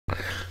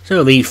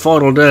So the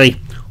final day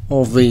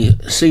of the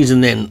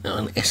season then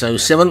on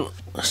SO7,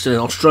 still in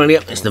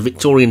Australia. It's the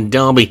Victorian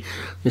Derby.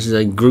 This is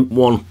a Group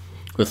 1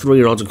 for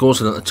 3-year-olds, of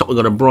course, and at the top we've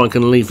got a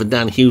Brian Lee for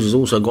Dan Hughes. Has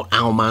also got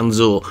Al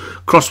Manzour.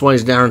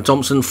 Crossways Darren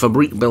Thompson,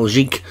 Fabrique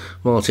Belgique,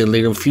 Martin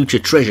Leedham, Future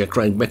Treasure,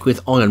 Craig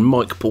Beckwith, Iron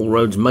Mike, Paul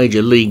Rhodes,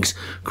 Major Leagues,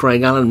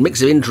 Craig Allen,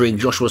 Mix of Intrigue,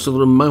 Joshua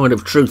Sutherland, Moment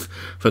of Truth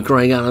for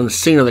Craig Allen,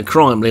 Scene of the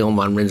Crime, Leon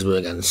van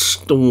Rensburg, and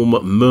Storm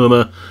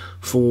Murmur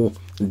for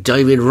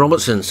David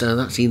Robertson. So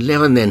that's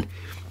 11 then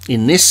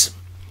in this,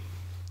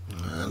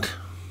 and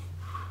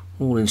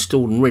all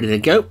installed and ready to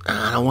go,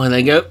 and away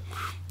they go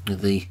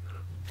with the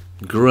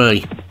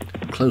grey.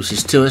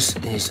 Closest to us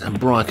is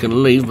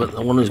Brian Lee, but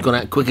the one who's got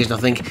out quickest, I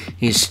think,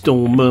 is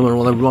Storm Murmur.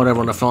 Although right over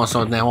on the far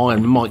side now,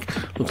 Iron Mike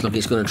looks like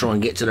it's going to try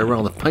and get to the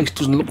rail. The pace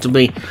doesn't look to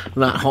be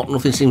that hot.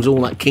 Nothing seems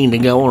all that keen to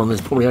go on, and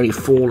there's probably only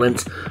 4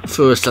 lengths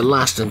first to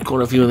last, and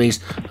quite a few of these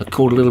are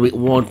caught a little bit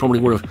wide. Probably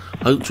would have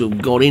hoped to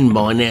have got in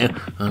by now.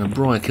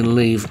 Brian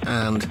Lee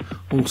and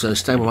also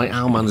stablemate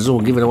Al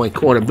Manzour giving away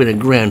quite a bit of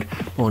ground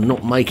by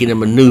not making a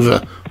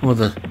manoeuvre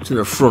either to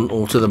the front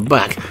or to the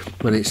back.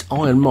 But it's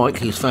Iron Mike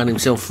who's found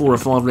himself 4 or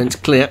 5 lengths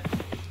clear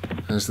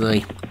as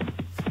they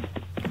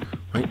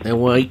make their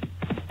way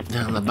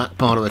down the back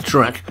part of the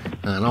track,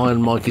 and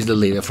Iron Mike is the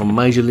leader. From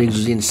Major Leagues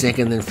was in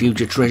second, then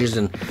Future Treasures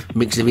and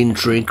Mix of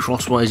Intrigue.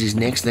 Crossways is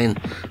next, then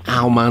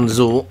Al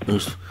Manzour,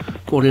 who's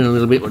got in a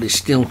little bit but is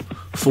still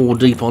 4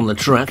 deep on the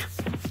track.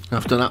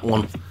 After that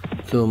one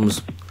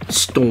comes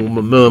Storm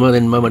Murmur,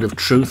 then Moment of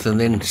Truth, and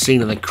then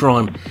Scene of the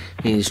Crime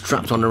is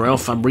trapped on the rail.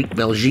 Fabrique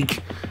Belgique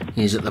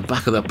is at the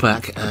back of the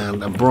pack,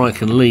 and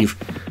Brian Lee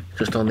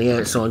just on the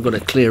outside, got a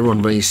clear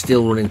run, but he's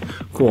still running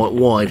quite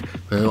wide.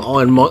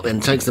 Iron Mike then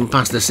takes them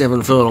past the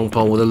 7 furlong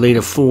pole with a lead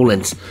of 4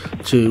 lengths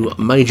to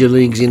Major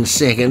Leagues in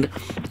second.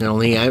 And on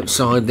the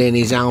outside then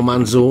is Al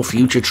Manzour.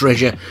 Future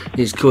Treasure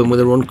is coming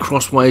with a run.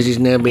 Crossways is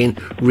now being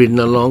ridden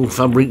along.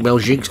 Fabrique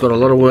Belgique's got a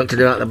lot of work to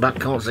do out the back.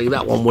 Can't see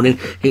that one winning.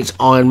 It's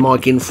Iron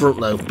Mike in front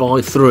though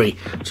by 3.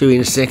 2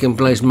 in second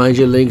place,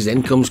 Major Leagues.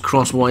 Then comes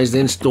Crossways,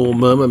 then Storm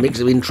Murmur,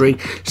 Mix of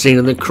Intrigue. Scene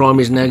of the Crime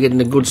is now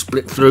getting a good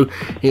split through.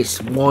 It's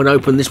wide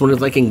open this one if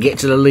they can get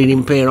to the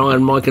leading pair,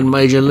 Iron Mike and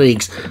Major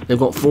Leagues. They've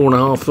got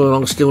 4.5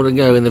 furlongs still to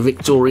go in the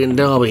Victorian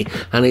Derby,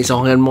 and it's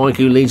Iron Mike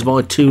who leads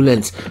by 2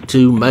 lengths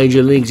to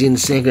Major Leagues in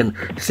second.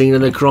 Scene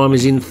of the Crime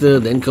is in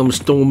third, then comes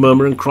Storm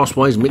Murmur and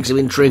Crossways, Mix of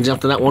Intrigues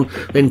after that one,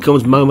 then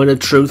comes Moment of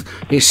Truth.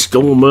 It's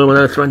Storm Murmur,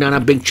 they're throwing down a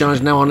big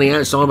challenge now on the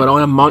outside, but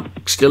Iron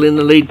Mike still in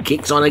the lead,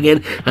 kicks on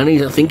again, and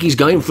I think he's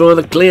going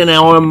further clear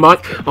now, Iron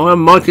Mike. Iron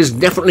Mike has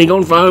definitely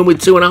gone for home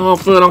with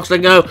 2.5 furlongs to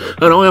go,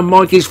 and Iron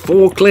Mike is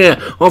 4 clear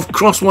of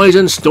Crossways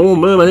and Storm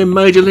Murmur. In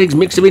Major Leagues,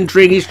 Mix of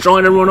Intrigue is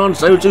trying to run on,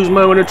 so too's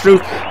Moment of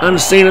Truth and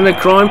Scene of the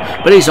Crime,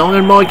 but it's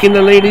Iron Mike in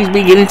the lead. He's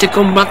beginning to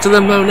come back to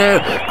them though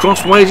now.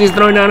 Crossways is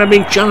throwing down a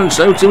big challenge,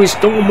 so too is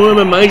Storm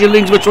Murmur. Major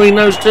Leagues between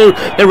those two.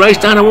 They race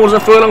down towards the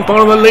furlong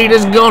part of the lead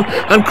is gone,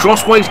 and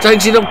Crossways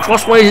takes it up.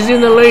 Crossways is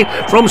in the lead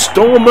from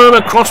Storm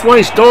Murmur.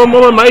 Crossways, Storm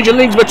Murmur, Major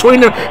Leagues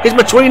between them, is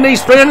between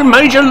these 3, and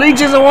Major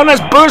Leagues is the one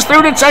that's burst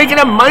through to take it,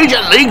 and Major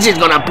Leagues is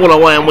going to pull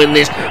away and win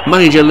this.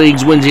 Major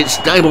Leagues wins it.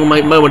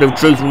 Stablemate Moment of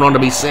Truth run on to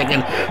be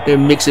second,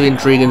 then Mix of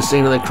Intrigue and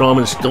Scene of the Crime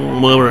and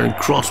Storm Murmur and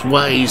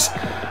Crossways.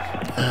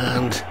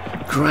 And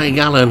Craig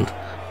Allen,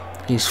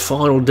 his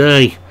final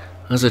day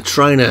as a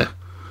trainer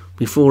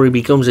before he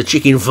becomes a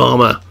chicken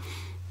farmer,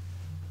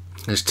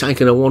 has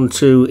taken a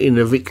 1-2 in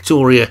the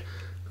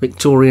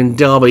Victorian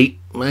Derby.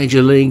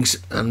 Major Leagues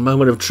and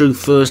Moment of Truth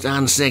first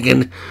and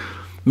second.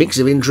 Mix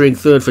of Intrigue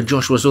third for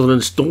Joshua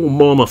Sutherland. Storm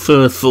Murmur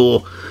third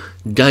for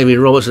David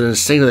Robertson, and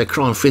Scene of the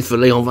Crime 5th for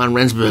Leon van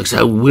Rensburg.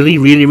 So will he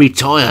really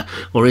retire,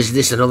 or is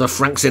this another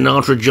Frank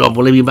Sinatra job?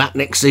 Will he be back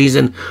next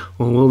season,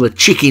 or will the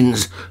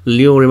chickens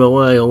lure him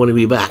away, or will he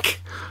be back?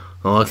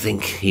 I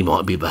think he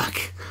might be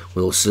back.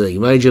 We'll see.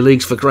 Major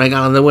Leagues for Craig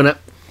Allen, the winner.